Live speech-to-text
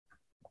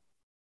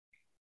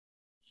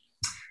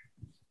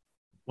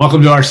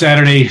Welcome to our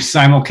Saturday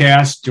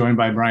Simulcast, joined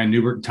by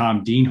Neubert and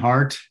Tom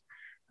Dienhart.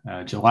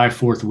 July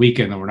 4th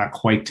weekend, and we're not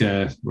quite,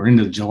 we're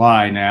into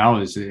July now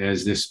as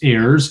this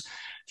airs.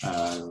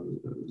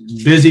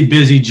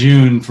 Busy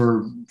June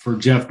for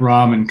Jeff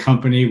Brom and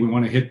company. We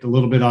want to hit a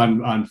little bit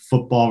on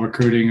football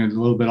recruiting and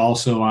a little bit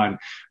also on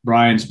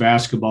Brian's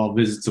basketball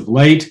visits of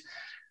late.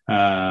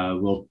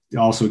 We'll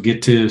also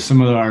get to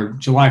some of our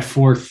July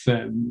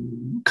 4th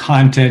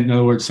content. In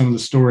other words, some of the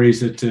stories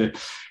that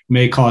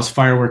may cause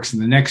fireworks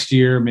in the next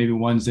year, maybe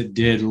ones that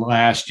did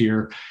last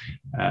year.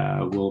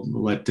 We'll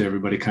let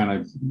everybody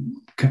kind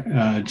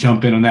of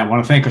jump in on that. I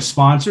want to thank our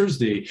sponsors,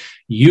 the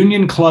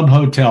Union Club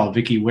Hotel,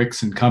 Vicky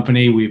Wicks and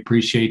company. We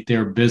appreciate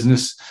their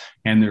business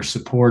and their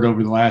support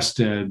over the last,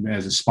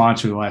 as a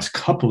sponsor, the last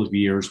couple of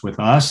years with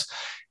us.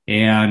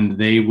 And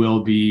they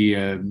will be,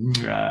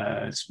 it's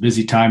a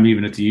busy time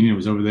even at the Union. I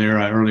was over there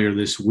earlier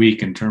this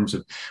week in terms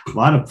of a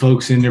lot of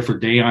folks in there for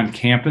day on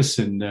campus,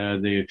 and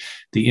the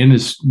inn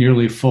is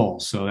nearly full.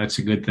 So that's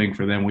a good thing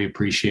for them. We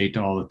appreciate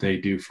all that they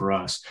do for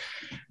us.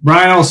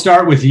 Brian, I'll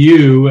start with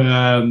you.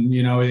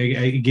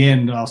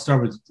 Again, we'll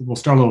start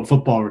a little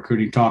football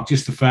recruiting talk.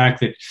 Just the fact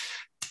that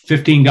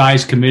 15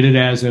 guys committed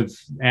as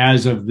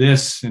of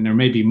this, and there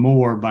may be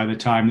more by the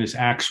time this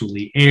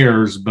actually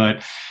airs,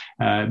 but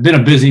been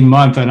a busy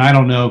month, and I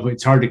don't know if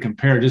it's hard to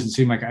compare. It doesn't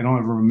seem like I don't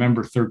ever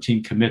remember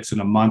 13 commits in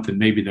a month, and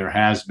maybe there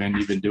has been.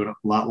 You've been doing it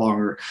a lot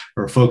longer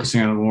or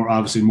focusing on it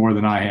obviously more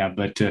than I have,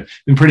 but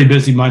been pretty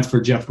busy month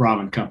for Jeff Brom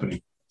and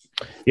company.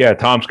 Yeah,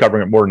 Tom's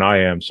covering it more than I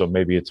am, so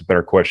maybe it's a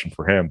better question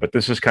for him. But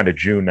this is kind of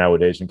June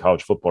nowadays in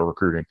college football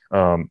recruiting,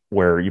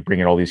 where you bring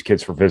in all these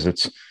kids for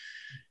visits.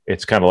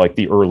 It's kind of like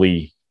the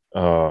early,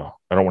 I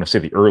don't want to say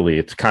the early,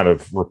 it's kind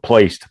of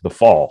replaced the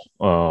fall.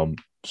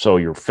 So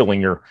you're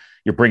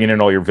bringing in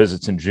all your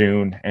visits in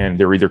June, and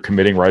they're either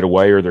committing right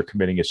away or they're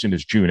committing as soon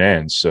as June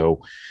ends.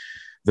 So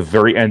the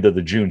very end of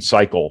the June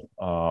cycle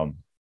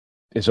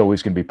is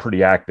always going to be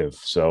pretty active.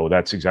 So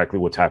that's exactly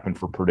what's happened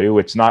for Purdue.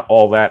 It's not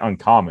all that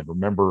uncommon.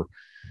 Remember,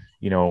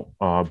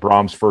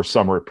 Brom's first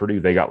summer at Purdue,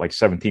 they got like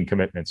 17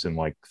 commitments in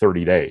like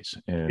 30 days.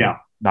 And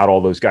not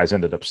all those guys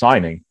ended up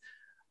signing.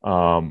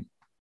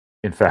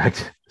 In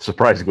fact,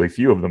 surprisingly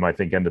few of them, I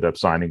think, ended up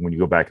signing when you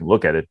go back and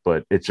look at it.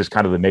 But it's just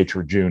kind of the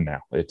nature of June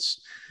now.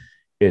 It's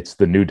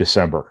the new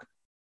December.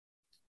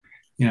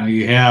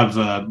 You have,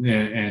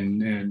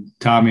 and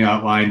Tommy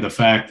outlined the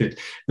fact that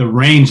the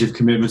range of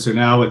commitments are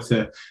now with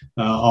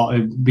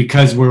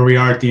because where we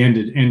are at the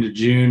end of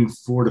June,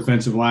 4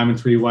 defensive linemen,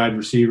 3 wide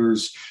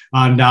receivers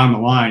on down the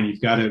line.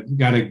 You've got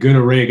a good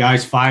array of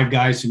guys, 5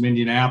 guys from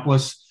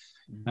Indianapolis.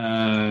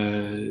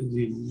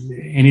 Anything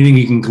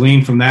you can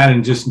glean from that,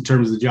 and just in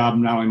terms of the job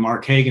not only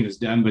Mark Hagan has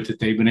done, but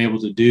that they've been able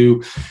to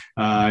do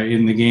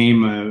in the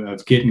game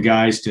of getting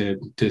guys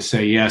to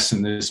say yes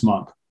in this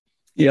month.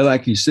 Yeah,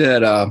 like you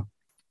said,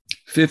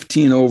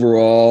 15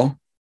 overall,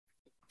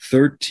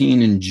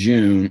 13 in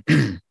June,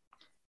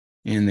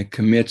 and the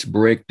commits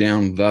break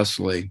down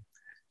thusly.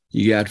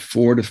 You got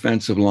 4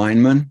 defensive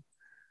linemen,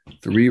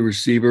 3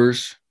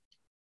 receivers,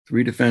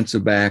 3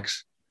 defensive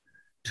backs,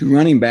 2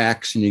 running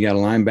backs, and you got a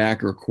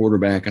linebacker, a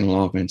quarterback, and an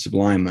offensive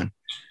lineman.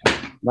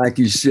 Like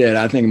you said,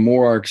 I think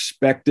more are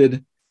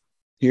expected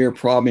here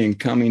probably in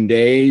coming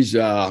days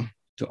to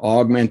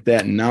augment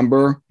that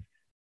number.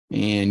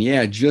 And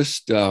yeah,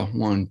 just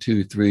 1,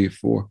 2, 3,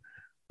 4.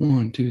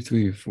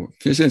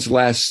 Since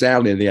last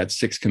Saturday, they had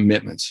 6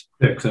 commitments.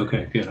 6,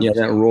 okay. Yeah,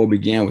 that roll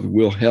began with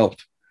Will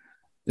Helt,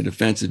 the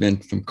defensive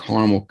end from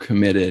Carmel,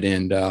 committed.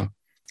 And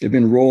they've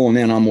been rolling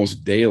in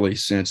almost daily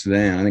since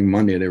then. I think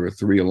Monday they were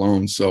 3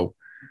 alone. So,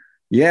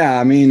 yeah,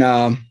 I mean,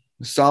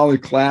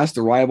 solid class.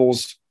 The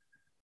Rivals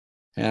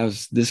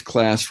has this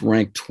class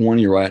ranked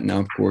 20 right now.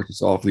 Of course,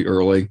 it's awfully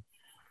early.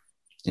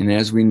 And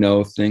as we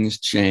know,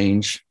 things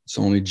change. It's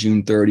only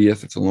June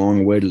 30th. It's a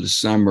long way to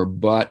December,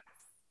 but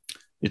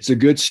it's a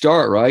good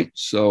start, right?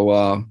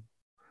 So,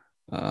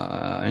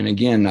 and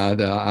again,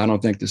 I don't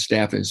think the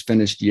staff has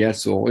finished yet.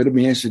 So it'll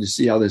be interesting to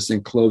see how this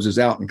thing closes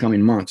out in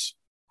coming months.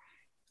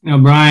 Now,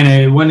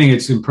 Brian, one thing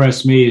that's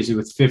impressed me is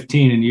with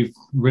 15, and you've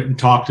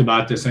talked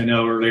about this, I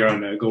know, earlier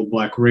on Gold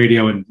Black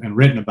Radio and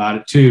written about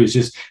it too, is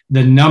just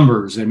the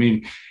numbers. I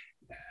mean,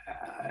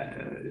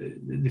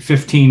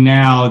 15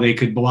 now, they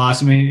could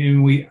blossom.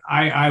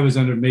 I was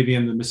under maybe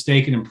in the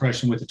mistaken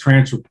impression with the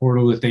transfer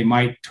portal that they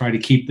might try to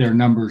keep their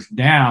numbers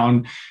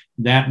down.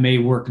 That may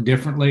work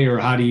differently, or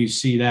how do you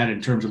see that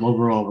in terms of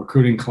overall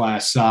recruiting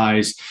class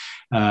size?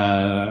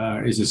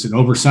 Is this an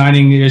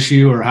oversigning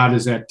issue, or how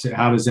does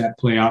that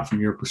play out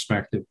from your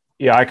perspective?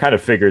 Yeah, I kind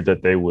of figured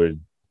that they would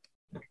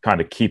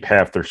kind of keep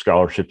half their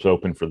scholarships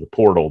open for the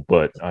portal,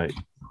 but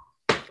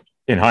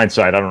in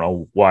hindsight, I don't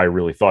know why I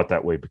really thought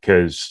that way,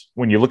 because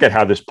when you look at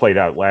how this played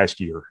out last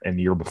year and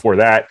the year before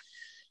that,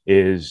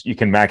 is you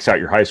can max out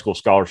your high school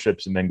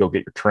scholarships and then go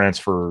get your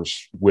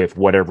transfers with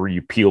whatever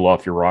you peel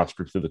off your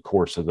roster through the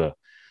course of the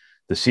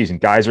season.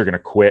 Guys are going to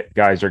quit.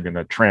 Guys are going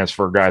to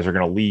transfer. Guys are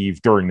going to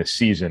leave during the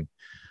season.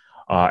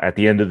 At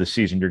the end of the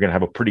season, you're going to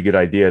have a pretty good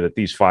idea that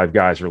these 5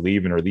 guys are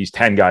leaving, or these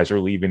 10 guys are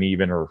leaving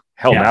even, or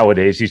hell,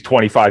 nowadays, these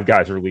 25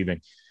 guys are leaving.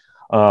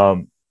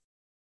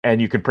 And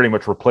you can pretty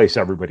much replace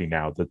everybody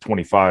now. The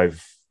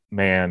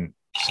 25-man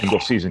single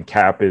season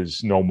cap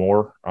is no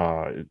more,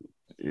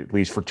 at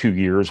least for 2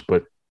 years,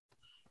 but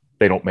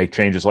they don't make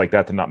changes like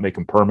that to not make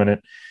them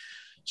permanent.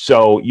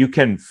 So you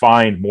can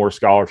find more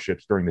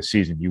scholarships during the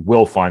season. You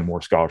will find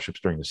more scholarships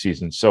during the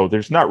season. So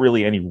there's not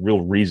really any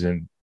real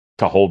reason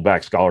to hold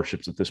back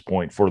scholarships at this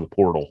point for the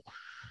portal.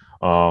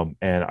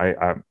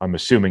 And I'm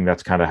assuming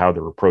that's kind of how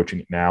they're approaching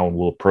it now, and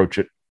we'll approach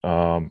it,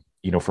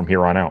 from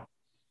here on out.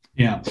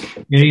 Yeah.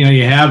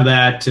 You have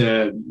that,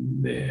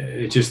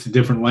 it's just a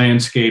different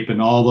landscape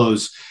and all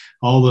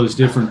those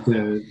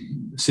different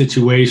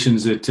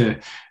situations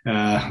that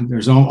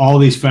there's all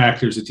these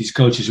factors that these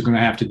coaches are going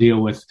to have to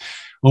deal with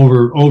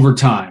over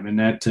time. And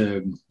that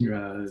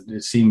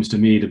it seems to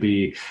me to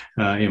be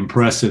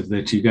impressive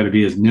that you've got to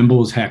be as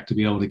nimble as heck to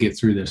be able to get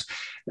through this.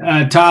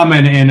 Tom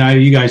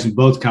and you guys can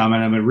both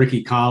comment. I mean,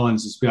 Ricky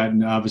Collins has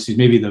gotten, obviously,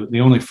 maybe the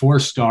only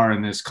 4-star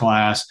in this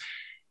class.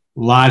 A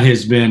lot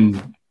has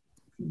been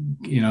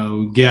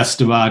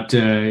guessed about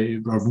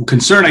or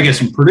concern, I guess,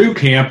 from Purdue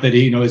camp that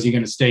is he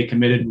going to stay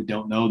committed? We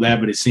don't know that,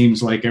 but it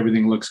seems like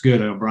everything looks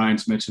good.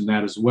 Brian's mentioned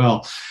that as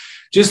well.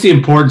 Just the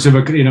importance of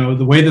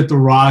the way that the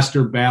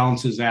roster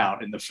balances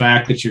out, and the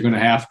fact that you're going to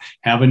have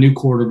a new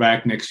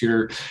quarterback next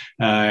year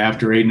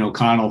after Aiden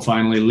O'Connell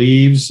finally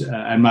leaves.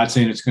 I'm not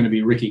saying it's going to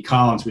be Ricky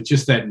Collins, but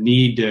just that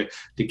need to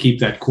keep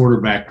that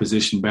quarterback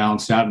position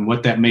balanced out, and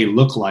what that may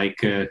look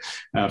like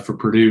for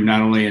Purdue,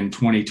 not only in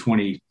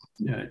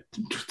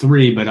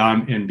 2023, but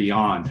on and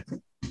beyond.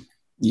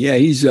 Yeah,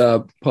 he's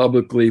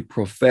publicly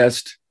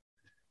professed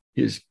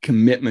his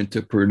commitment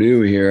to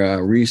Purdue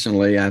here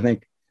recently. I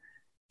think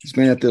he's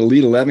been at the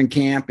Elite 11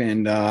 camp,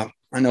 and I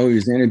know he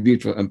was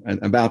interviewed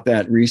about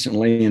that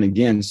recently, and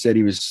again said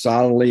he was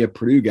solidly a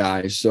Purdue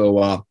guy.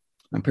 So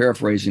I'm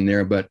paraphrasing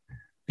there, but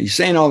he's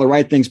saying all the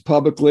right things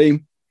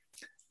publicly.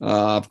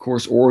 Of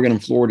course, Oregon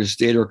and Florida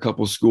State are a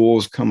couple of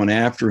schools coming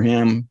after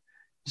him.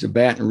 He's a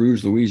Baton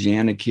Rouge,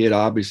 Louisiana kid,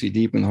 obviously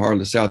deep in the heart of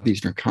the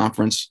Southeastern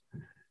Conference.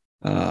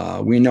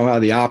 We know how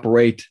they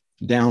operate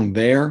down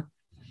there.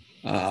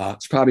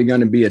 It's probably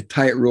going to be a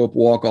tightrope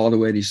walk all the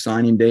way to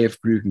signing day if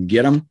Purdue can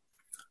get him.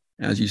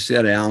 As you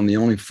said, Alan, the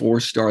only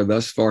 4-star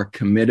thus far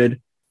committed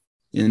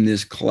in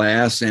this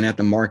class, and at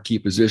the marquee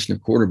position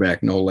of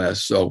quarterback, no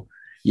less. So,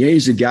 yeah,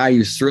 he's a guy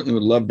you certainly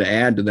would love to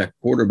add to that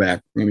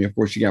quarterback. I mean, of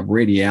course, you got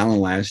Brady Allen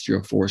last year,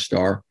 a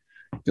 4-star.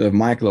 You'll have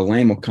Michael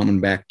Alamo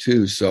coming back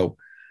too. So,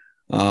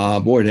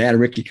 to add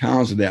Ricky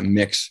Collins to that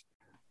mix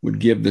would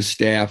give the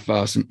staff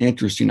some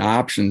interesting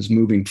options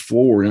moving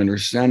forward under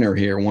center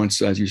here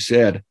once, as you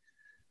said,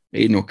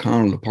 Aiden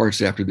O'Connell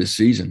departs after this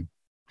season.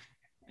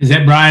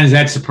 Brian, has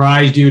that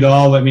surprised you at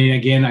all? I mean,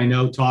 again, I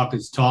know talk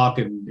is talk,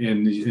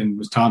 and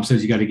as Tom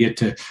says, you got to get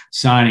to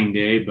signing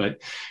day,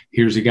 but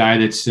here's a guy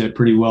that's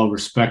pretty well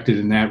respected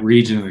in that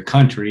region of the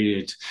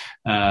country.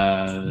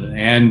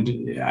 And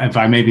if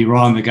I may be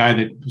wrong, the guy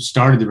that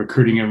started the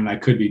recruiting, and I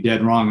could be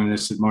dead wrong on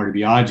this, is Marty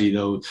Biaggi,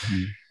 though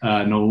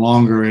no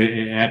longer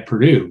at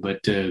Purdue.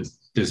 But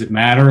does it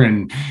matter?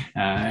 And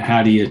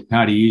how do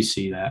you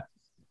see that?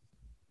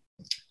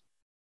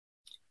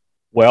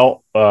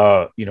 Well,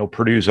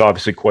 Purdue's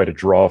obviously quite a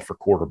draw for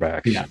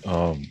quarterbacks. Yeah.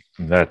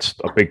 That's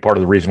a big part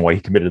of the reason why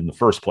he committed in the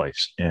first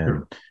place.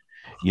 And,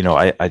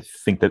 I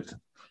think that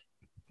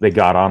they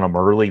got on him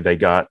early. They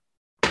got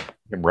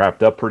him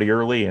wrapped up pretty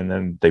early, and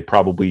then they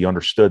probably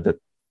understood that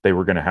they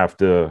were going to have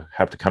to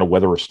kind of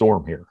weather a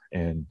storm here.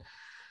 And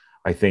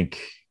I think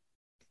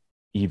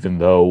even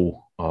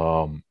though,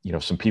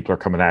 some people are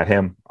coming at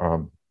him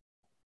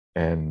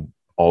and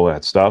all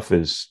that stuff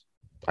is,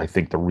 I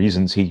think the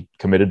reasons he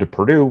committed to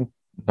Purdue,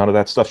 none of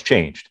that stuff's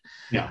changed.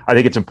 Yeah. I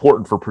think it's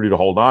important for Purdue to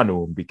hold on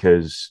to him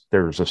because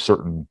there's a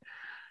certain,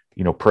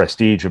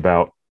 prestige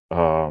about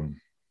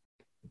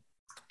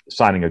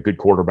signing a good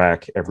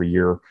quarterback every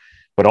year.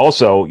 But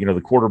also,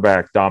 the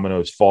quarterback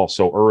dominoes fall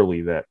so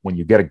early that when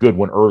you get a good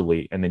one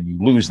early and then you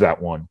lose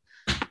that one,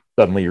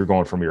 suddenly you're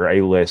going from your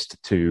A-list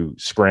to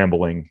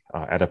scrambling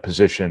at a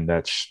position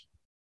that's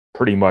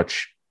pretty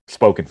much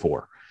spoken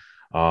for.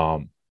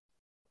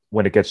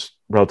 When it gets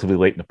relatively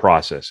late in the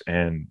process.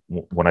 And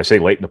when I say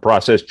late in the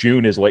process,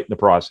 June is late in the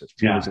process.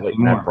 June is late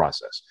in that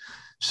process.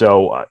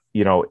 So,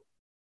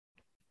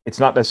 it's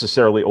not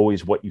necessarily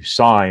always what you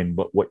sign,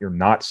 but what you're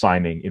not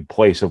signing in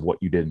place of what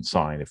you didn't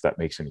sign, if that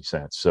makes any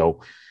sense.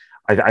 So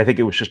I think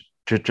it was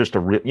just a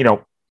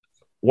real,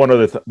 one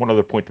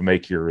other point to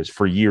make here is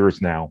for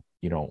years now,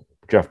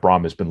 Jeff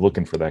Brom has been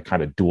looking for that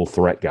kind of dual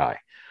threat guy.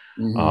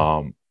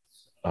 Mm-hmm.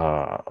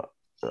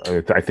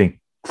 I think,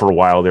 for a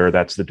while there,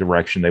 that's the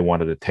direction they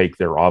wanted to take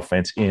their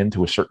offense in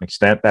to a certain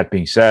extent. That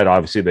being said,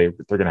 obviously they're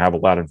going to have a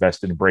lot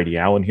invested in Brady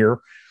Allen here,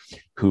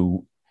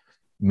 who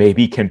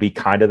maybe can be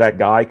kind of that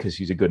guy because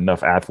he's a good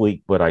enough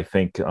athlete. But I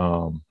think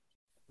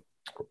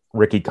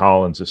Ricky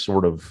Collins is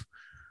sort of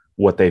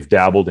what they've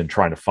dabbled in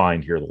trying to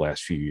find here the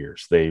last few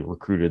years. They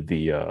recruited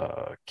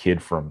the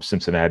kid from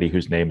Cincinnati,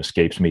 whose name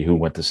escapes me, who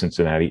went to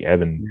Cincinnati,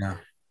 Evan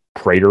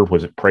Prater.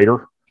 Was it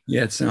Prater?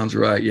 Yeah, it sounds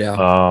right.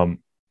 Yeah.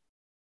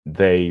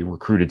 they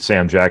recruited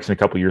Sam Jackson a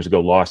couple of years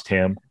ago, lost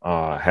him.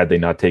 Had they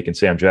not taken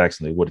Sam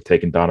Jackson, they would have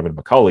taken Donovan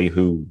McCulley,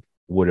 who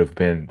would have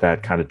been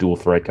that kind of dual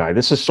threat guy.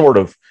 This is sort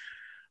of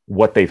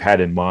what they've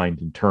had in mind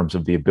in terms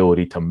of the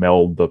ability to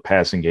meld the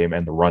passing game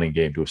and the running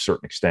game to a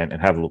certain extent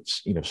and have,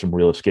 you know, some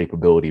real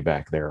escapability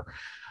back there.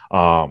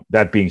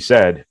 That being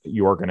said,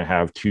 you are going to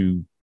have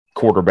two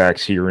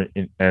quarterbacks here,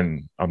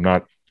 and I'm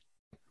not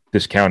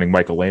discounting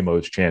Michael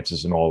Lamo's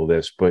chances in all of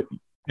this, but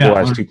the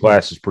last two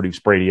classes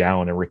produced Brady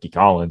Allen and Ricky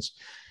Collins.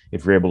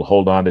 If you're able to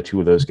hold on to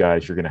two of those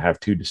guys, you're going to have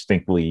two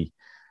distinctly,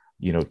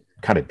 you know,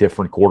 kind of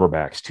different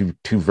quarterbacks,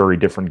 two very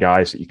different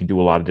guys that you can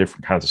do a lot of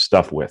different kinds of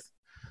stuff with.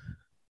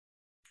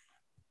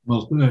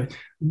 Well,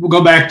 we'll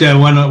go back to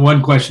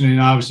one question,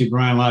 and obviously,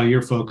 Brian, a lot of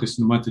your focus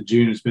in the month of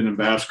June has been in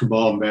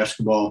basketball and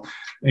basketball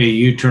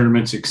AU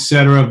tournaments, et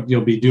cetera.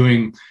 You'll be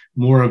doing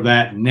more of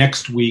that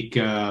next week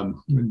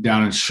down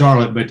in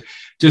Charlotte, but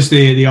just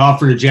the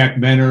offer to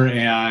Jack Benner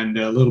and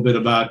a little bit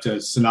about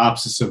a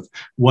synopsis of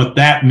what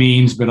that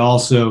means, but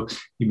also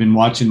you've been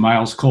watching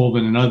Miles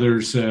Colvin and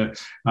others on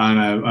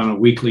a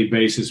weekly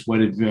basis.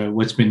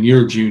 What's been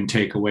your June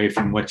takeaway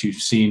from what you've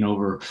seen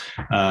over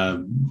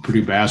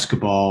Purdue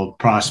basketball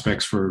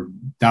prospects for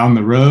down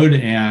the road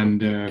and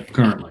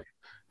currently?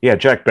 Yeah,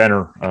 Jack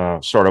Benner,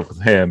 start off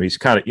with him. He's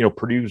kind of, you know,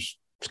 Purdue's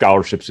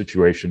scholarship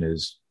situation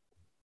is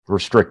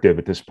restrictive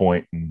at this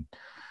point. And,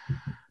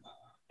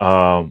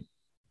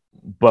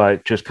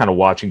 but just kind of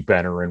watching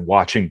Benner and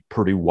watching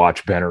Purdue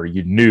watch Benner,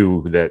 you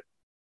knew that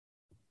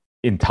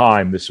in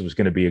time, this was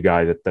going to be a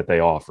guy that they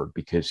offered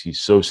because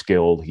he's so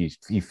skilled.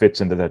 He fits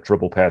into that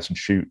dribble, pass, and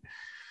shoot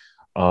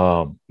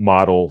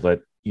model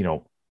that, you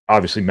know,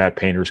 obviously Matt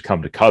Painter's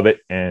come to covet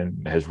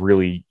and has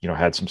really, you know,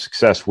 had some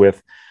success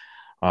with.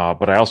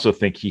 But I also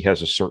think he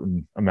has a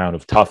certain amount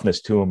of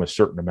toughness to him, a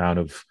certain amount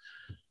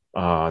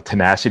of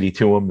tenacity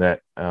to him,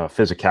 that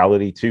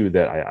physicality too,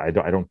 that I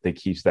don't think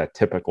he's that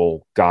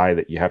typical guy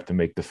that you have to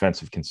make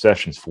defensive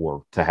concessions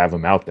for to have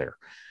him out there.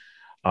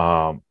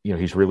 You know,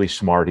 he's really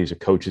smart. He's a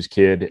coach's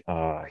kid.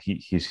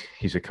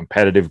 He's a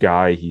competitive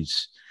guy.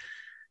 He's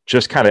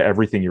just kind of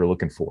everything you're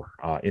looking for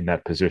in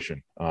that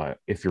position.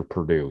 If you're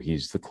Purdue,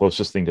 he's the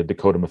closest thing to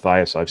Dakota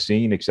Mathias I've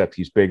seen, except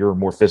he's bigger,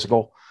 more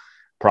physical.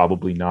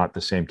 Probably not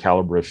the same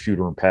caliber of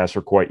shooter and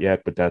passer quite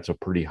yet, but that's a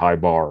pretty high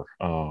bar.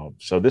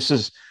 So this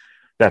is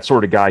that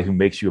sort of guy who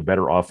makes you a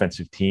better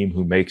offensive team,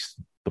 who makes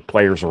the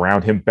players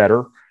around him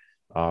better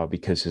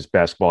because his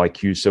basketball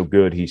IQ is so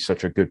good. He's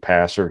such a good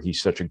passer.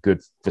 He's such a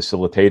good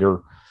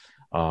facilitator.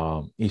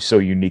 He's so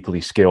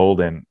uniquely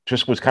skilled and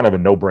just was kind of a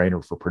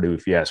no-brainer for Purdue,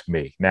 if you ask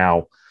me.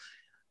 Now,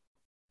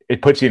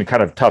 it puts you in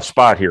kind of a tough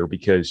spot here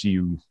because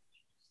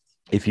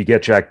if you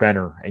get Jack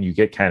Benner and you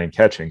get Cannon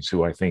Catchings,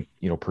 who I think,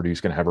 you know, Purdue's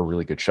going to have a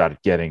really good shot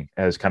at getting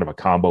as kind of a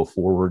combo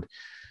forward,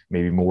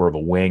 maybe more of a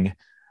wing.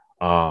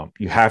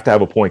 You have to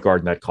have a point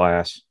guard in that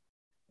class,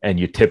 and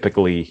you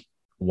typically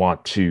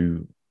want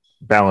to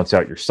balance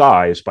out your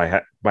size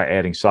by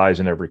adding size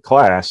in every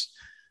class.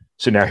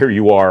 So now here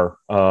you are,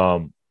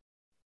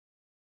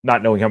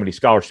 not knowing how many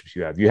scholarships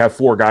you have. You have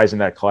 4 guys in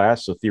that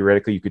class, so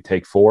theoretically you could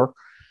take 4.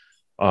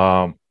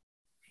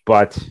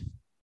 But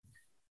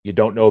you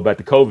don't know about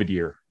the COVID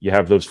year. You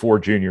have those 4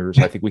 juniors.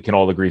 I think we can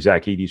all agree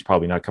Zach Edey's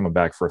probably not coming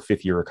back for a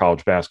 5th year of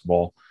college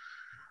basketball.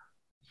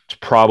 It's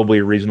probably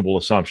a reasonable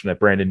assumption that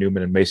Brandon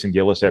Newman and Mason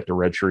Gillis, after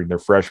redshirting their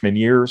freshman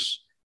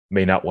years,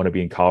 may not want to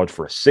be in college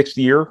for a 6th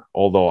year,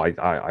 although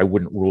I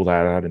wouldn't rule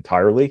that out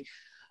entirely.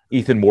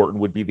 Ethan Morton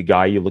would be the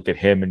guy. You look at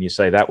him and you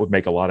say that would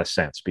make a lot of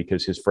sense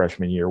because his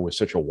freshman year was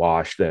such a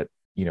wash that,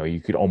 you know, you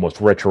could almost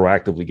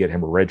retroactively get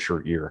him a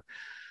redshirt year.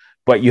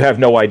 But you have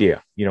no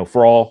idea, you know,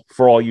 for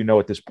all you know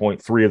at this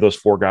point, 3 of those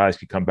 4 guys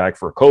could come back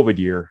for a COVID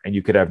year and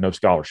you could have no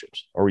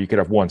scholarships, or you could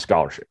have 1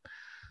 scholarship.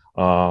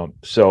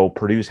 So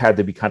Purdue's had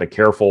to be kind of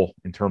careful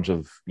in terms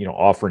of, you know,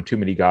 offering too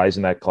many guys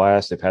in that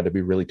class. They've had to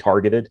be really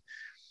targeted,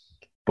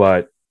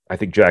 but I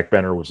think Jack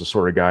Benner was the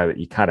sort of guy that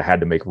you kind of had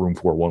to make room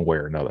for one way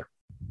or another.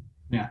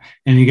 Yeah.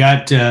 And you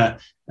got,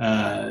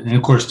 and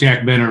of course,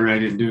 Jack Benner, I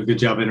didn't do a good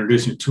job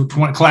introducing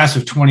class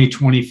of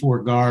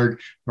 2024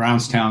 guard,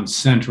 Brownstown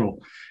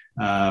Central.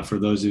 For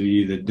those of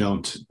you that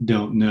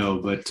don't know,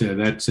 but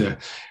that's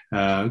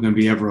going to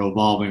be ever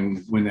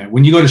evolving.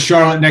 When you go to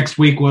Charlotte next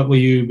week, what will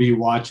you be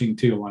watching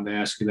too? I wanted to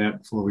ask you that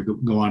before we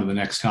go on to the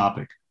next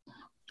topic.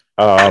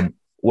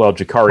 Well,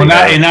 Jakari,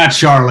 not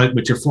Charlotte,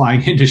 but you're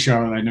flying into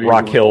Charlotte. I know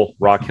Rock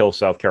Hill,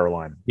 South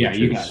Carolina. Yeah,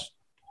 you got it.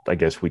 I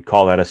guess we'd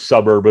call that a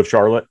suburb of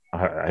Charlotte.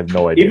 I have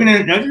no idea.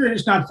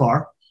 It's not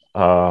far.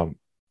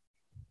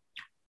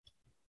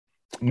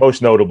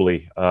 Most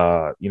notably,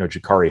 you know,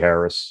 Jakari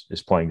Harris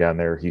is playing down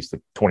there. He's the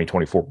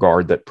 2024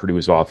 guard that Purdue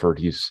has offered.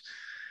 He's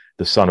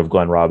the son of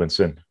Glenn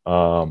Robinson.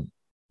 And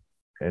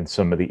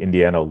some of the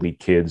Indiana elite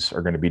kids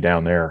are going to be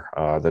down there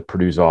that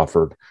Purdue's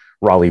offered.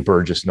 Raleigh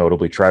Burgess,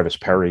 notably. Travis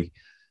Perry,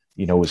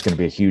 you know, was going to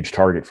be a huge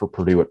target for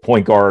Purdue at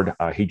point guard.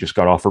 He just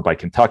got offered by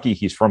Kentucky.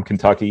 He's from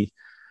Kentucky.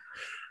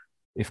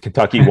 If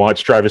Kentucky wants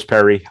Travis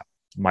Perry,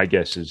 my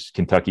guess is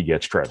Kentucky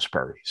gets Travis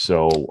Perry.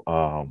 So,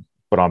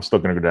 but I'm still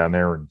going to go down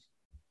there and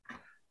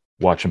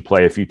watch him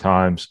play a few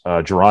times.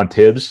 Jerron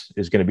Tibbs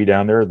is going to be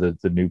down there, the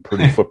new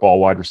Purdue football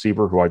wide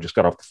receiver who I just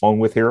got off the phone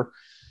with here.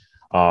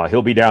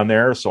 He'll be down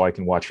there, so I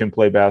can watch him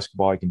play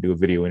basketball. I can do a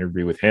video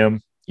interview with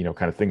him,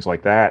 kind of things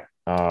like that.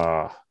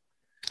 So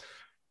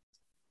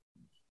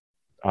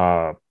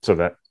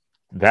that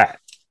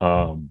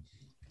that'll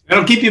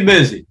keep you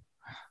busy.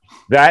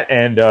 That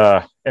and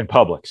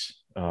Publix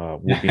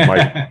will be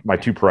my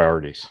two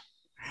priorities.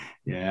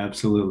 Yeah,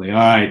 absolutely. All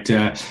right.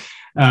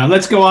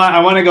 Let's go on.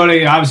 I want to go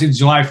to obviously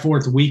July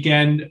 4th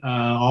weekend.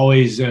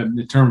 Always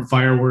the term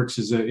fireworks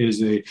is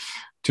a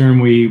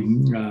term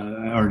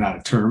or not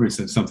a term.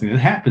 It's something that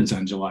happens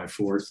on July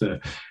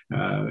 4th.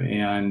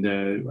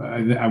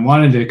 I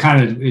wanted to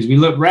kind of, as we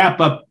wrap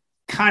up,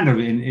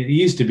 it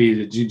used to be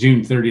that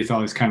June 30th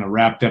always kind of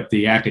wrapped up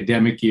the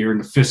academic year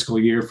and the fiscal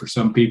year for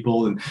some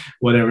people and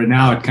whatever.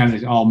 Now it kind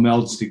of all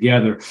melds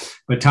together.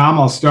 But Tom,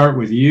 I'll start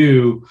with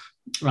you.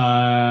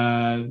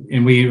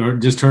 And we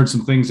just heard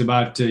some things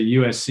about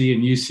USC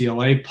and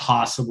UCLA,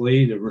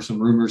 possibly. There were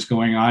some rumors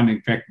going on.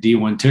 In fact,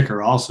 D1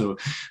 Ticker also,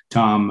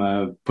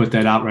 Tom, put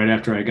that out right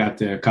after I got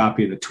the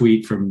copy of the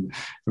tweet from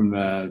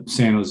the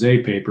San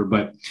Jose paper.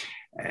 But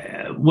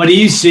what do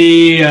you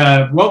see?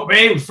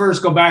 Maybe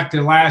first go back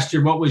to last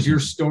year. What was your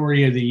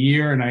story of the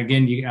year? And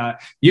again,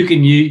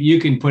 you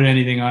can put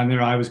anything on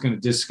there. I was going to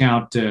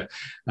discount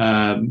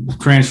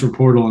transfer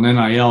portal and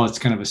NIL. It's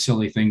kind of a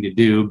silly thing to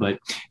do. But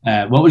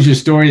what was your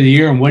story of the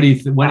year? And what do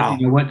you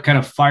what kind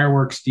of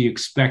fireworks do you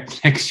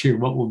expect next year?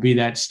 What will be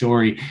that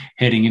story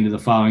heading into the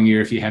following year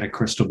if you had a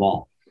crystal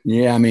ball?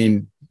 Yeah,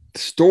 the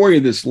story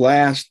of this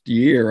last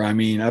year.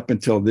 Up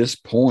until this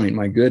point,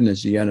 my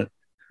goodness, you had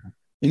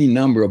any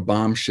number of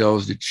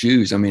bombshells to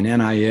choose.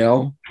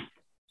 NIL,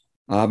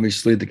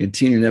 obviously the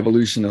continuing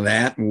evolution of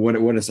that and what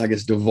it's, I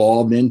guess,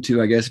 devolved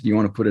into, I guess, if you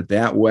want to put it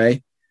that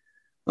way.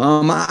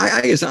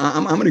 I guess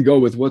I'm going to go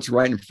with what's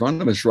right in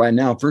front of us right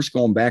now. First,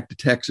 going back to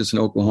Texas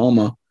and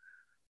Oklahoma,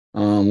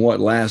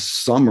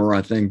 last summer,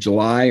 I think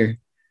July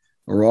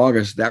or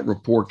August, that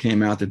report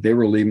came out that they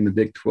were leaving the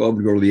Big 12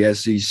 to go to the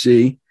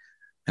SEC,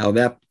 how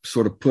that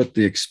sort of put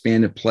the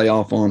expanded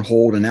playoff on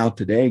hold. And now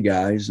today,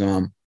 guys,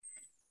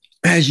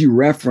 as you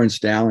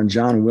referenced, Alan,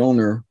 John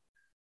Wilner,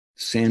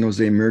 San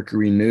Jose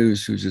Mercury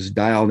News, who's as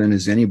dialed in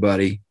as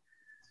anybody,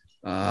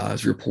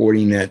 is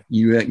reporting that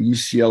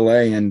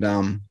UCLA and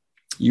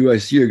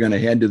USC are going to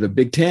head to the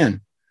Big Ten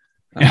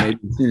as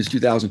soon as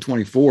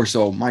 2024.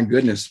 So, my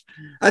goodness,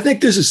 I think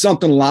this is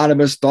something a lot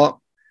of us thought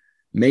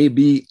may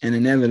be an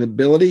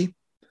inevitability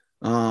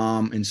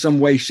in some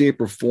way, shape,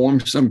 or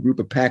form. Some group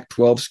of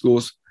Pac-12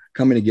 schools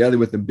coming together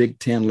with the Big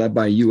Ten led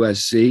by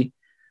USC.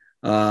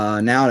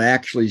 Now to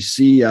actually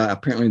see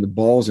apparently the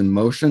ball's in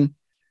motion.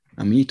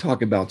 You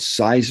talk about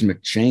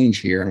seismic change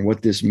here and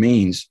what this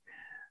means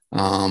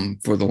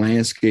for the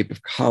landscape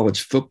of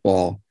college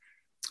football.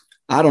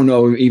 I don't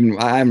know,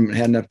 I haven't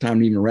had enough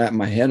time to even wrap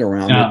my head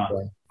around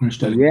it.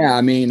 But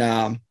yeah,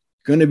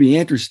 going to be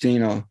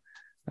interesting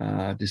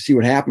to see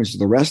what happens to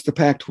the rest of the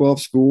Pac-12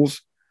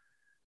 schools,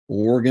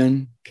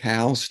 Oregon,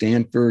 Cal,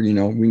 Stanford, we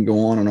can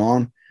go on and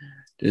on.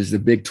 Does the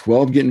Big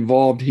 12 get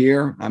involved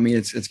here?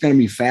 It's going to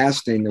be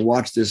fascinating to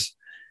watch this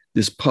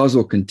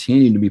puzzle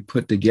continue to be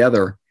put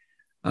together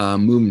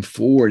moving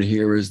forward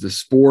here as the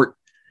sport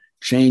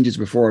changes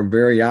before our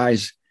very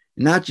eyes.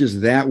 Not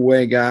just that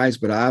way, guys,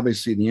 but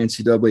obviously the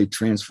NCAA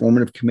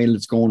transformative committee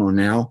that's going on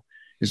now.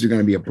 Is there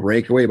going to be a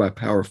breakaway by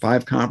Power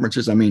 5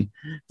 conferences?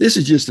 This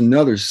is just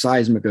another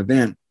seismic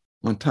event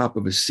on top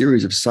of a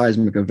series of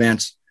seismic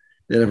events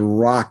that have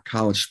rocked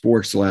college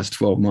sports the last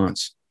 12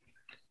 months.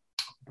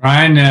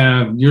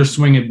 Brian, your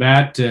swing at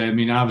bat,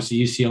 obviously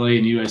UCLA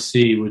and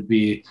USC would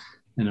be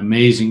an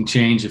amazing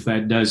change if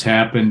that does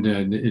happen,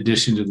 in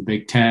addition to the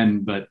Big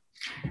Ten. But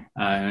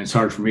it's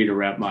hard for me to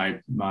wrap my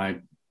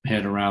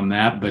head around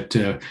that. But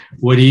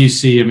what do you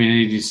see? Do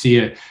you see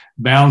a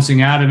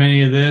balancing out of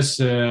any of this,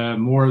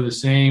 more of the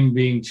same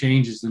being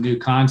changed as the new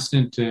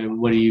constant?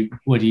 What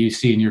do you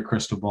see in your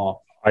crystal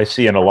ball? I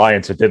see an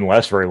alliance that didn't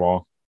last very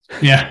long.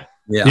 Yeah.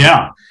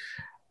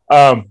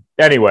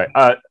 Anyway,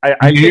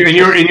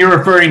 you're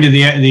referring to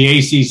the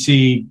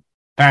ACC,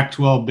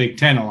 Pac-12, Big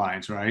Ten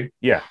alliance, right?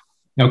 Yeah.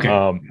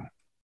 Okay.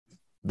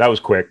 That was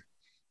quick.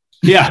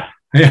 Yeah.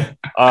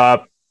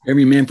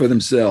 Every man for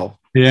themselves.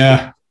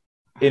 Yeah.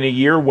 In a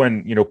year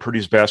when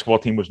Purdue's basketball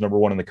team was number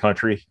one in the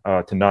country,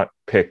 to not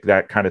pick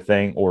that kind of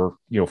thing, or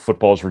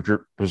football's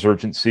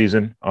resurgent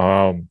season,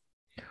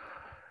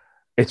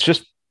 it's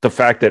just the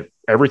fact that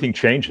everything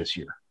changed this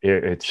year.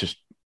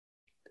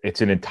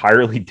 It's an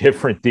entirely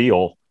different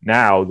deal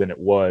now than it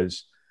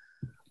was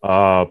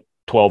 12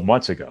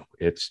 months ago.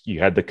 You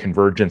had the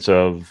convergence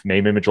of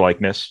name, image,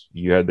 likeness.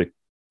 You had the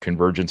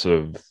convergence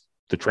of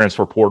the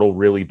transfer portal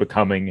really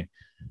becoming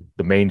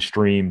the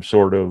mainstream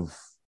sort of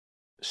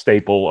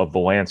staple of the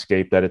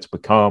landscape that it's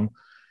become.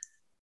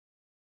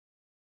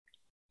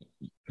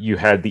 You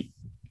had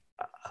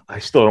I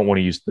still don't want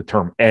to use the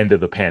term end of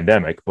the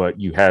pandemic, but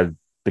you had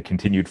the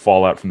continued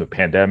fallout from the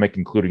pandemic,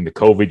 including the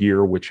COVID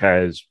year, which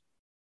has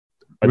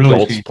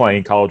adults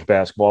playing college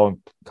basketball and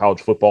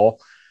college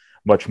football.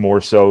 much more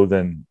so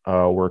than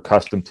we're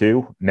accustomed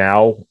to.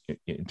 Now,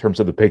 in terms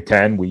of the Big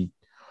Ten, we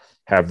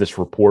have this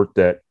report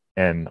that,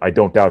 and I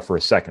don't doubt for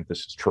a second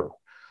this is true,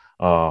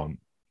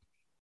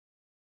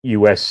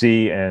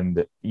 USC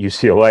and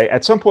UCLA,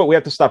 at some point we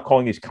have to stop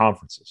calling these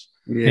conferences.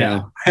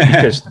 Yeah.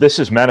 Because this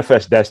is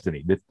manifest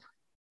destiny.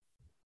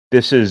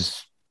 This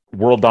is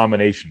world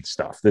domination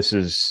stuff. This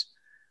is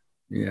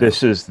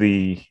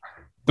the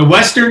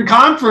Western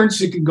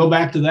Conference. You can go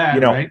back to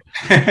that,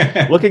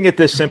 right? Looking at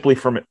this simply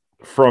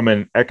from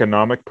an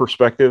economic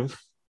perspective,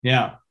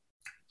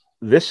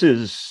 this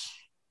would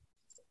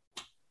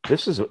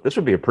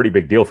be a pretty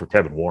big deal for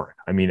Kevin Warren.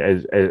 I mean,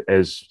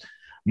 as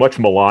much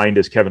maligned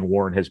as Kevin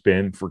Warren has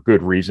been for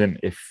good reason,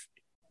 if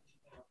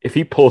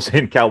he pulls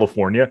in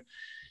California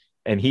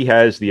and he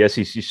has the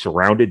SEC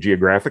surrounded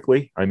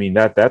geographically, I mean,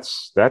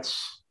 that's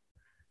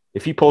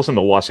if he pulls in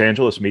the Los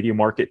Angeles media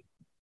market,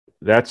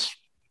 that's,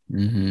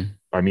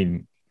 I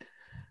mean,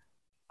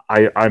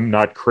 I'm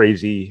not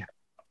crazy.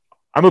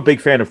 I'm a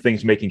big fan of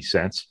things making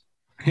sense.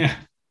 Yeah.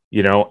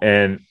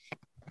 And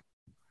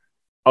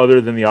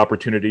other than the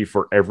opportunity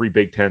for every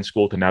Big Ten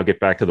school to now get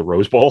back to the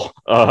Rose Bowl,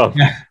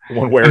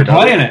 one way or another,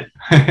 playing it.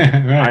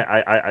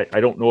 Right. I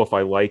don't know if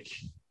I like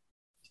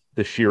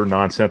the sheer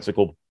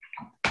nonsensical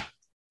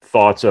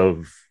thoughts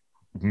of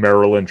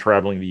Maryland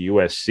traveling to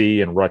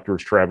USC and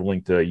Rutgers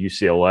traveling to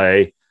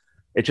UCLA.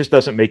 It just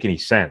doesn't make any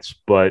sense.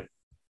 But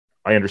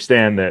I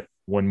understand that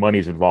when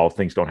money's involved,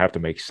 things don't have to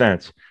make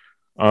sense.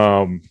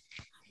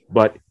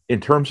 But in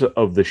terms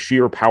of the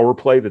sheer power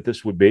play that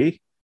this would be,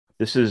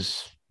 this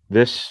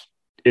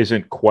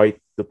isn't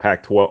quite the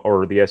Pac-12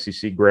 or the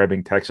SEC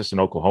grabbing Texas and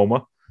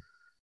Oklahoma,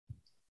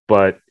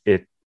 but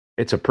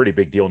it's a pretty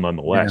big deal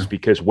nonetheless,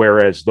 because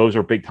whereas those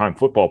are big-time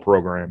football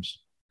programs,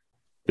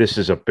 this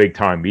is a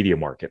big-time media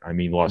market. I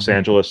mean, Los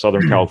Angeles,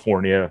 Southern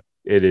California,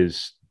 it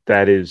is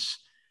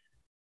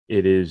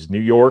New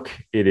York,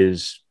 it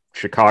is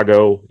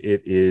Chicago,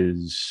 it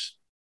is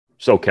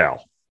SoCal,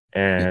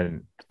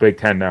 and Big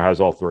Ten now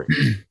has all three.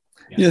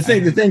 The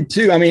thing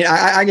too, I mean,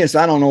 I guess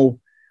I don't know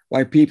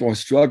why people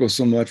struggle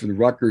so much with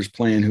Rutgers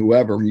playing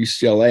whoever,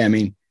 UCLA. I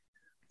mean,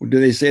 do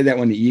they say that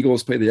when the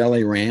Eagles play the LA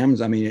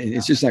Rams? I mean,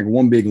 it's just like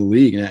one big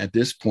league. And at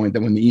this point,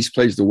 that when the East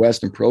plays the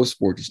West in pro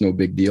sports, it's no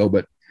big deal.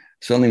 But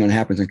suddenly when it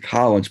happens in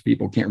college,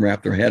 people can't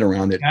wrap their head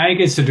around it. I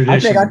guess the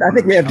tradition. I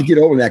think we have to get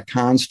over that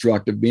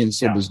construct of being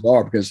so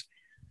bizarre, because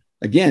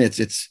again,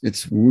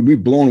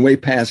 we've blown way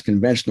past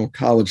conventional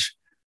college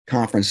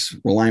conference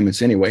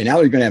alignments anyway.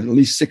 Now you're going to have at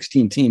least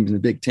 16 teams in the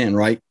Big Ten,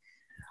 right?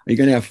 Are you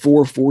going to have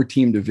four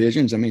team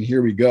divisions? I mean,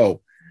 here we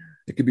go.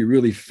 It could be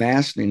really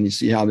fascinating to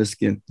see how this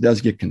does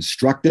get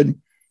constructed.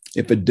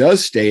 If it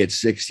does stay at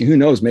 16, who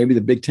knows? Maybe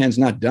the Big Ten's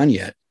not done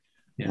yet.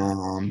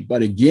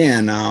 But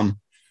again,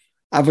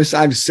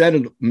 I've said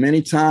it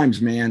many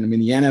times, man. I mean,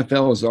 the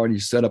NFL has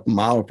already set up a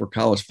model for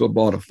college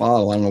football to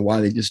follow. I don't know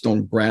why they just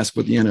don't grasp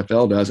what the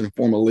NFL does and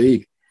form a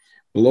league,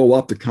 blow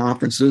up the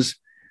conferences,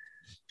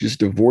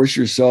 just divorce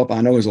yourself. I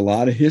know there's a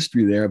lot of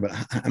history there, but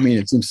I mean,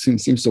 it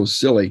seems so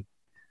silly.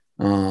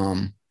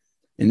 And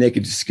they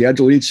could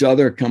schedule each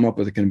other, come up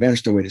with a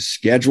conventional way to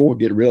schedule,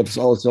 get rid of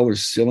all this other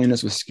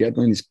silliness with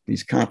scheduling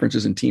these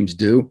conferences and teams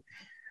do.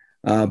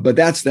 But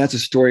that's a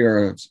story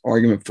or an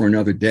argument for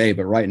another day.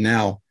 But right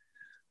now,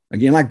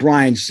 again, like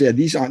Brian said,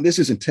 this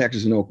isn't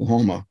Texas and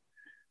Oklahoma,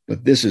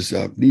 but these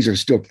are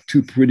still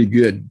two pretty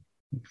good,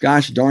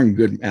 gosh darn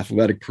good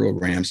athletic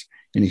programs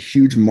in a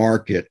huge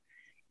market.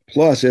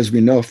 Plus, as we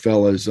know,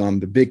 fellas,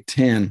 the Big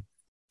Ten,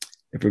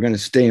 if we're going to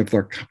stay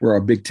for our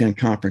Big Ten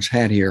conference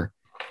hat here,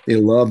 they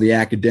love the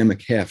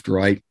academic heft,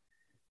 right?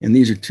 And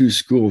these are two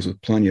schools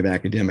with plenty of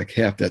academic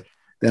heft that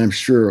I'm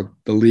sure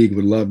the league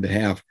would love to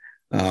have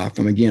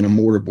from, again, a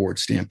mortarboard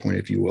standpoint,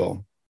 if you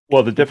will.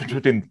 Well, the difference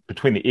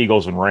between the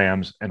Eagles and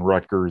Rams and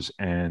Rutgers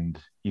and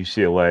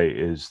UCLA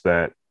is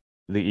that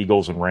the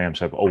Eagles and Rams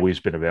have always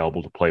been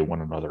available to play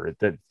one another.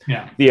 The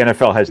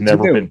NFL has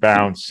never been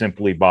bound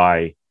simply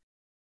by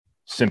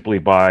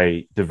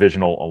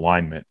divisional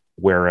alignment.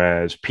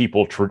 Whereas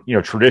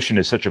tradition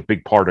is such a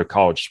big part of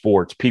college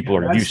sports. People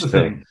are used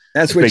to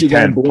that's what Big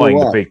Ten playing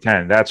the Big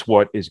Ten. That's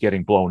what is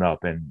getting blown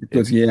up. And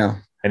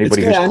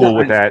anybody who's cool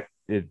with that,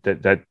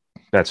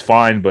 that's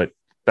fine. But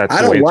that's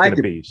the way it's going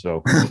to be. So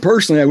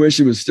personally, I wish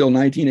it was still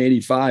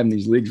 1985 and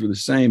these leagues were the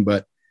same.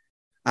 But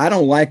I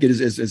don't like it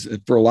as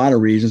for a lot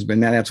of reasons. But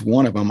that's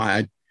one of them.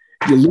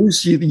 You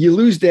lose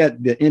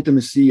the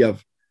intimacy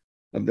of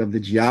the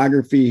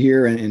geography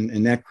here,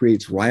 and that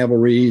creates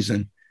rivalries.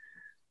 And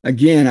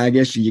again, I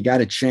guess you got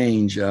to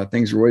change.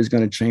 Things are always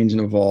going to change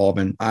and evolve,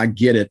 and I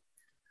get it.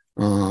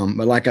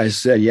 But like I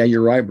said,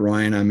 you're right,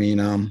 Brian. I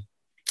mean,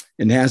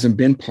 it hasn't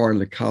been part of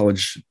the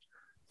college,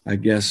 I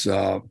guess,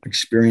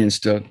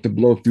 experience to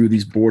blow through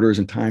these borders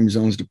and time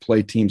zones to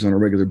play teams on a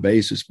regular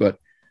basis. But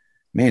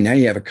man, now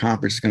you have a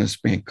conference that's going to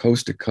span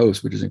coast to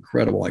coast, which is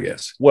incredible, I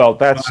guess. Well,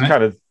 that's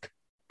kind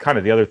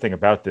of the other thing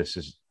about this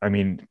is, I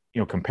mean,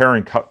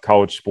 comparing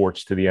college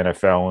sports to the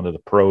NFL and to the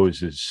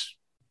pros is,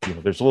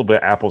 there's a little bit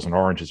of apples and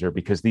oranges there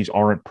because these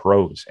aren't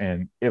pros.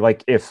 And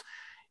if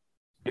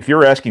if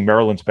you're asking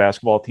Maryland's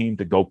basketball team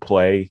to go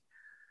fly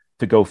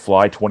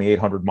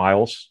 2,800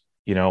 miles,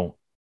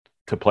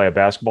 to play a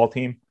basketball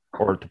team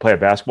or to play a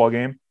basketball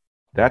game,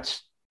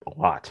 that's a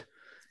lot.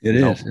 It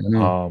is.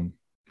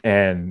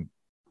 And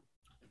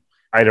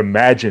I'd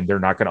imagine they're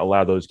not going to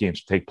allow those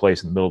games to take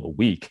place in the middle of the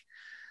week.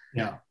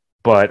 Yeah.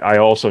 But I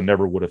also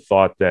never would have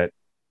thought that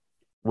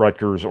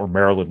Rutgers or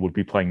Maryland would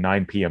be playing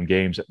 9 p.m.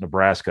 games at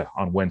Nebraska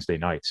on Wednesday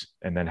nights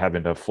and then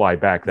having to fly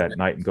back that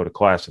night and go to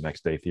class the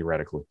next day,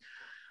 theoretically.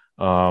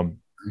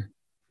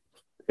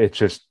 It's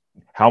just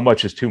how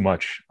much is too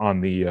much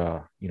on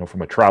the,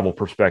 from a travel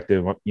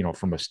perspective,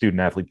 from a student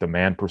athlete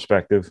demand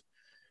perspective.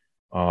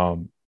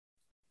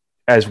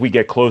 As we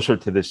get closer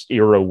to this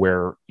era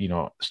where,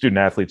 student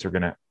athletes are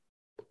going to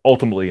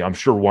ultimately, I'm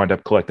sure, wind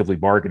up collectively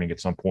bargaining at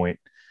some point,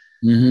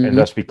 and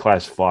thus be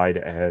classified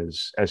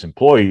as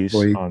employees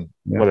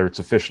whether it's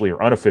officially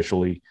or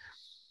unofficially.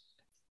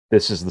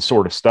 This is the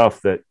sort of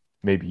stuff that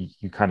maybe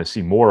you kind of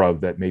see more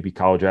of, that maybe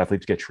college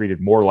athletes get treated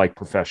more like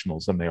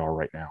professionals than they are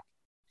right now.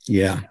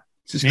 Yeah.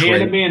 It's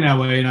end up being that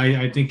way. And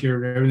I think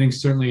everything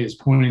certainly is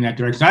pointing in that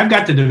direction. I've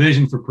got the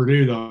division for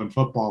Purdue, though, in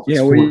football.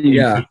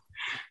 Yeah.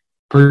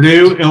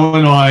 Purdue,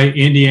 Illinois,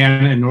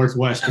 Indiana, and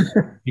Northwestern.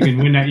 You can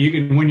win that. You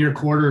can win your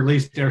quarter at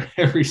least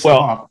every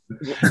so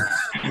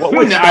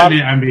What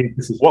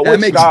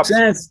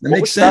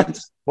makes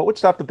sense. What would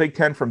stop the Big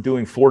Ten from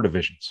doing 4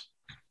 divisions?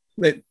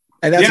 And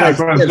that's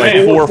what I'm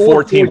saying.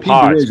 14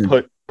 pods.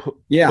 Put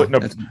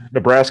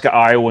Nebraska,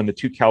 Iowa, and the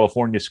 2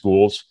 California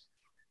schools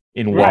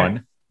in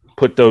one.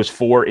 Put those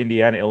 4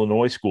 Indiana,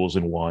 Illinois schools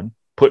in one.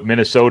 Put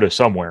Minnesota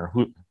somewhere.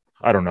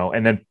 I don't know.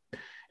 And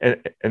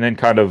then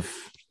kind of,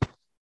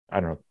 I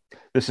don't know.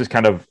 This is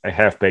kind of a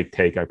half-baked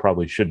take. I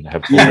probably shouldn't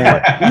have. Because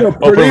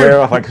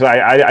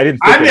I didn't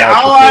think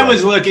all I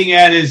was looking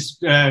at is,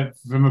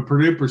 from a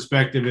Purdue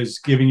perspective, is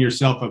giving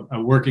yourself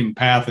a working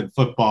path in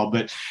football.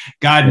 But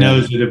God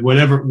knows that if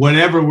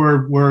whatever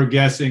we're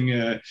guessing,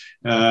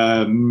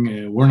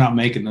 we're not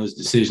making those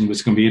decisions.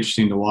 It's going to be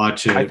interesting to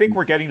watch. I think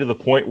we're getting to the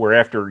point where,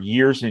 after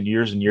years and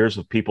years and years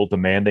of people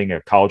demanding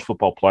a college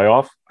football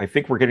playoff, I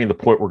think we're getting to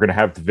the point we're going to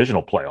have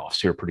divisional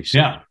playoffs here pretty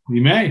soon. Yeah, we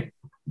may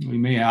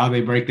how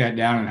they break that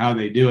down and how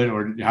they do it,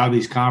 or how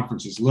these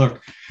conferences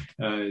look,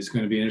 is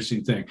going to be an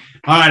interesting thing.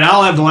 All right,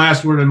 I'll have the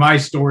last word on my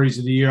stories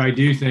of the year. I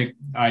think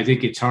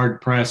it's hard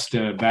pressed.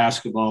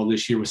 Basketball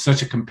this year was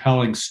such a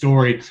compelling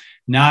story.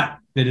 Not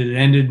that it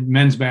ended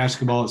men's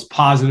basketball as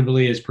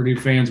positively as Purdue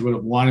fans would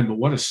have wanted, but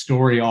what a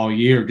story all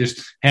year.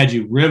 Just had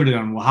you riveted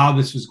on how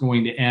this was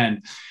going to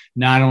end.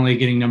 Not only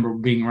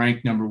being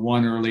ranked number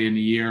 1 early in the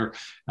year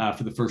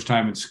for the first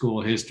time in school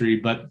history,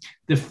 but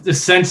the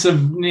sense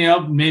of,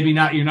 maybe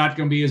you're not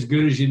going to be as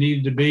good as you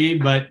needed to be,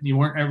 but you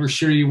weren't ever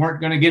sure you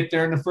weren't going to get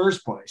there in the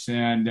first place.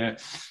 And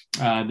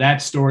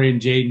that story in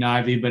Jaden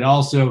Ivey, but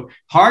also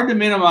hard to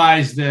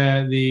minimize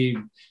the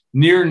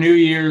near New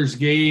Year's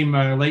game,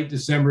 late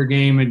December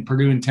game in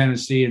Purdue and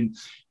Tennessee.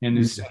 And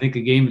this, I think,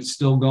 a game that's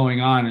still going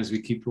on as we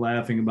keep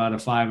laughing about a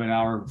 5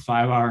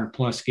 hour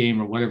plus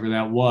game or whatever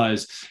that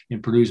was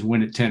in Purdue's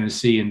win at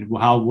Tennessee, and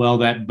how well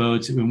that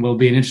bodes. It will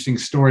be an interesting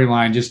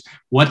storyline, just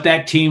what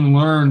that team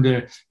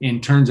learned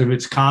in terms of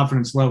its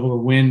confidence level to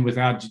win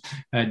without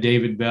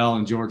David Bell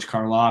and George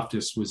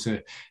Karlaftis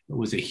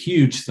was a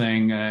huge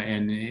thing,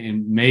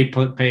 and may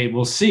pay.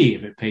 We'll see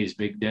if it pays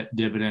big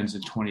dividends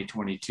in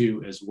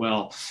 2022 as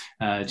well,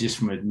 just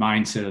from a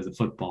mindset of the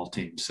football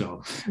team.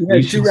 So,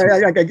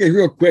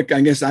 real quick,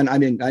 I guess I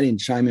didn't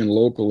chime in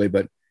locally,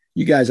 but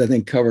you guys, I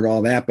think, covered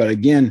all that. But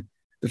again,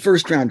 the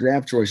first round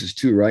draft choices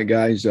too, right,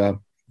 guys?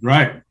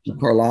 Right.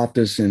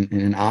 Karlaftis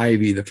and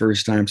Ivy, the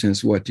first time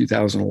since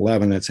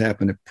 2011 that's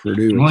happened at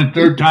Purdue. Only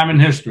third time in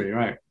history,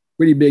 right?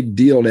 Pretty big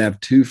deal to have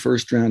 2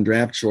 first round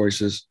draft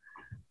choices.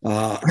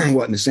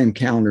 In the same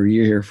calendar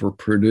year here for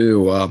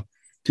Purdue.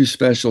 2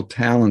 special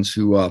talents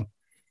who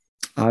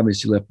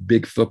obviously left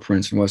big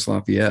footprints in West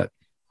Lafayette.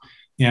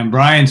 Yeah, and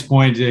Brian's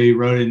point that he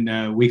wrote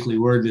in Weekly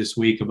Word this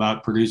week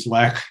about Purdue's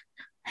lack.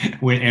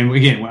 And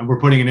again, we're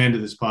putting an end to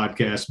this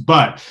podcast,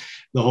 but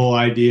the whole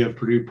idea of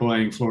Purdue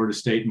playing Florida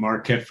State and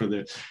Marquette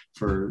in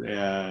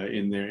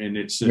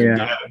its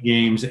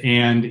games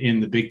and in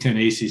the Big Ten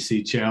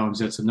ACC Challenge.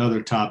 That's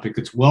another topic.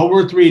 It's well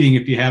worth reading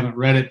if you haven't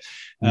read it,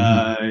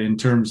 in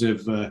terms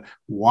of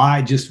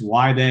why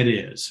that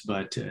is.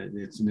 But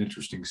it's an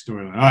interesting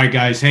storyline. All right,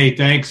 guys. Hey,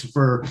 thanks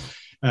for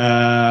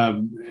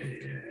a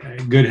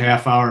good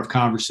half hour of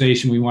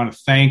conversation. We want to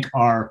thank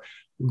our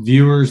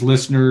viewers,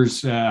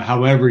 listeners,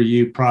 however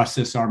you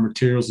process our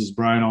materials. As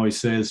Brian always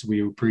says,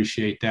 we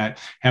appreciate that.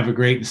 Have a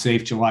great and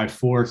safe July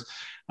 4th.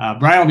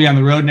 Brian will be on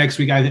the road next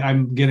week.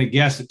 I'm going to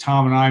guess that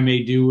Tom and I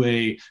may do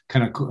a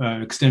kind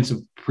of extensive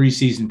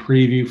preseason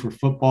preview for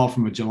football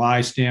from a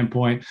July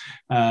standpoint.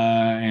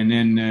 And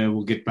then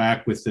we'll get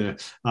back with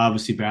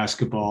obviously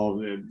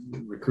basketball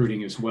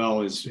recruiting as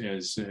well, as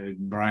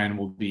Brian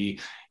will be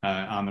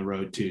on the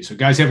road too. So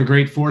guys, have a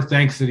great 4th.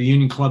 Thanks to the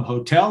Union Club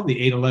Hotel, the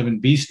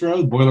 811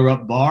 Bistro, Boiler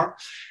Up Bar.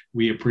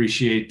 We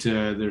appreciate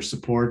their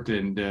support.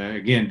 And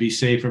again, be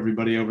safe,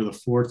 everybody, over the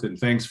 4th. And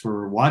thanks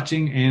for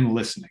watching and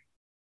listening.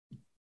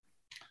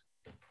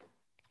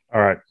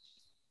 All right.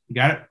 You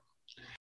got it?